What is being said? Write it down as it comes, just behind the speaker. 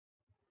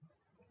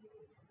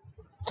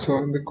So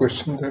in the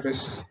question there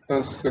is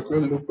a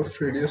circular loop of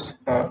radius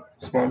r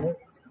smaller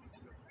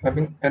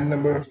having n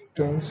number of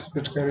turns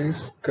which carries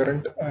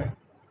current I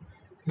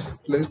is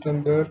placed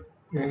under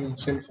a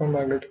uniform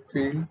magnetic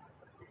field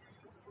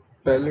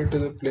parallel to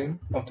the plane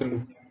of the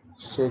loop.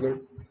 So the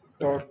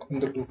torque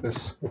on the loop is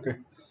okay.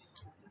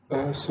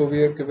 So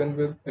we are given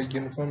with a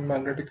uniform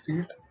magnetic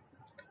field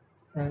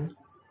and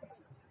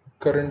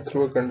current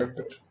through a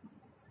conductor.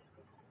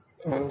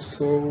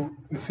 So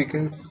if we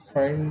can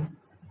find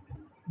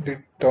the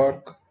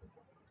torque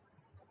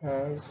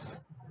as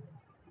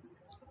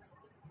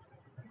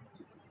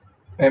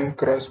m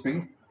cross b,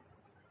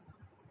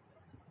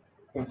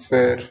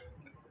 where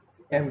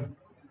m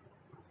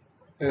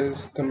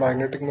is the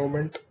magnetic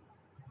moment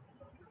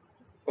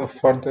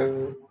for the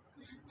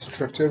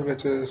structure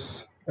which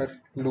is a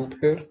loop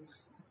here,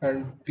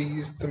 and b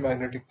is the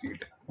magnetic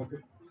field.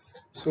 Okay,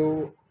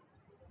 so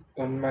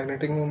a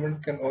magnetic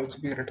moment can also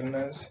be written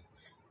as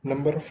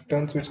number of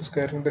turns which is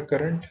carrying the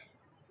current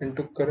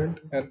into current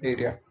and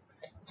area.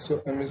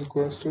 So m is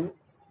equals to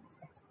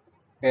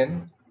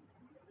n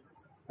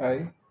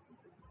I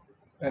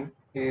and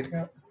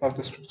area of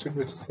the structure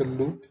which is a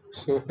loop,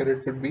 so here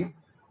it would be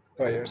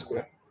pi r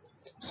square.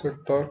 So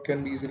torque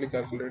can be easily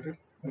calculated,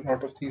 and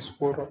out of these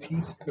four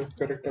options the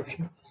correct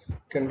option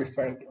can be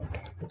found out.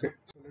 Okay,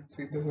 so let's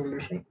see the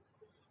solution,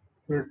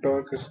 where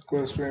torque is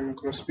equals to m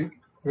cross b,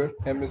 where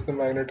m is the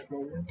magnetic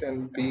moment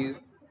and b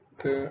is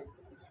the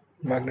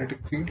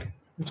magnetic field,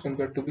 which comes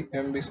out to be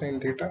mb sine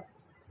theta.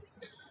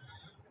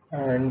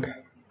 And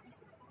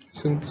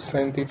since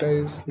sine theta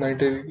is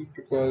 90 degree,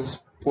 because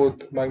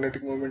both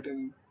magnetic moment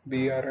and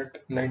b are at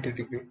 90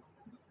 degree,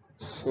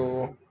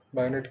 so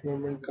magnetic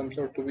moment comes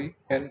out to be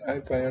ni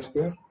pi r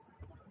square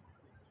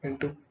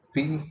into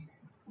b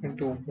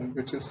into 1,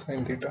 which is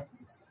sine theta,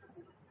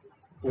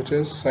 which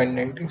is sine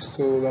 90.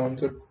 So the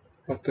answer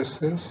of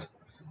this is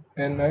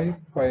ni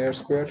pi r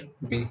square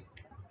b,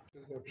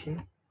 which is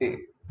option A.